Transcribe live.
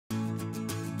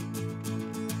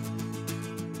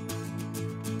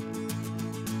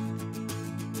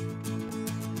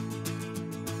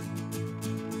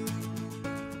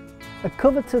A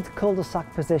coveted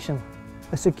cul-de-sac position,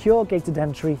 a secure gated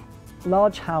entry,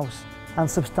 large house and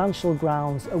substantial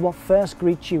grounds are what first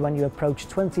greets you when you approach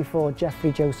 24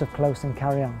 Geoffrey Joseph Close in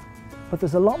Kariong. But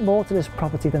there's a lot more to this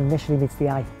property than initially meets the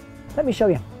eye. Let me show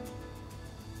you.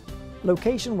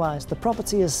 Location-wise, the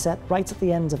property is set right at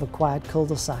the end of a quiet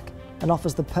cul-de-sac and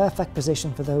offers the perfect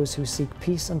position for those who seek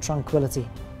peace and tranquility.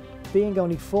 Being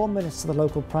only 4 minutes to the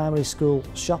local primary school,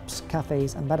 shops,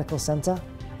 cafes and medical centre,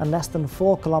 and less than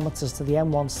 4 kilometres to the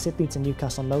M1 Sydney to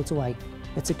Newcastle motorway,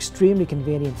 it's extremely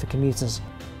convenient for commuters.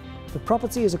 The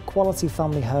property is a quality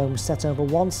family home set over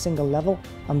one single level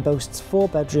and boasts 4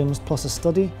 bedrooms plus a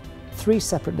study, 3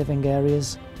 separate living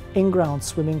areas, in-ground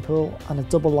swimming pool and a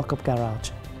double lock-up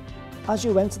garage. As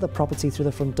you enter the property through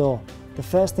the front door, the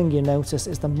first thing you notice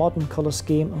is the modern colour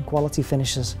scheme and quality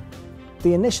finishes.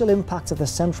 The initial impact of the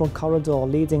central corridor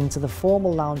leading to the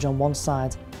formal lounge on one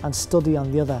side and study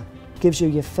on the other gives you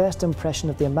your first impression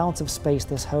of the amount of space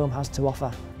this home has to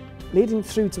offer. Leading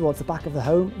through towards the back of the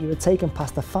home, you are taken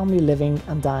past the family living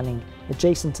and dining,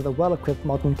 adjacent to the well-equipped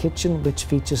modern kitchen which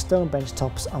features stone bench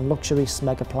tops and luxury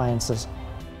Smeg appliances.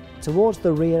 Towards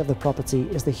the rear of the property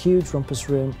is the huge rumpus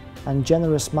room and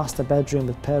generous master bedroom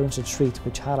with parents retreat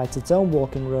which highlights its own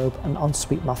walk-in robe and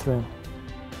ensuite bathroom.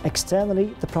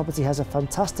 Externally, the property has a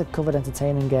fantastic covered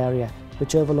entertaining area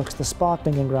which overlooks the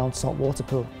sparkling in-ground saltwater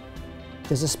pool.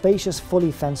 There's a spacious fully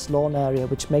fenced lawn area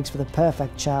which makes for the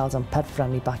perfect child and pet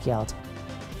friendly backyard.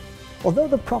 Although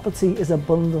the property is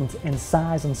abundant in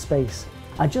size and space,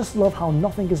 I just love how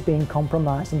nothing is being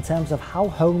compromised in terms of how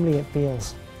homely it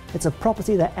feels. It's a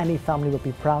property that any family would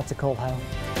be proud to call home.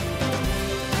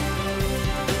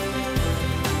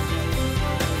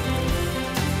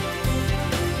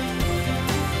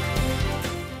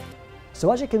 So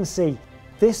as you can see,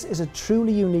 this is a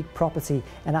truly unique property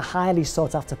in a highly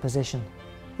sought after position.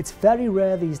 It's very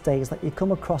rare these days that you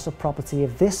come across a property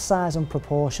of this size and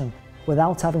proportion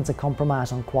without having to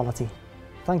compromise on quality.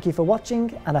 Thank you for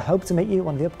watching and I hope to meet you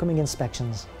on the upcoming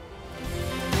inspections.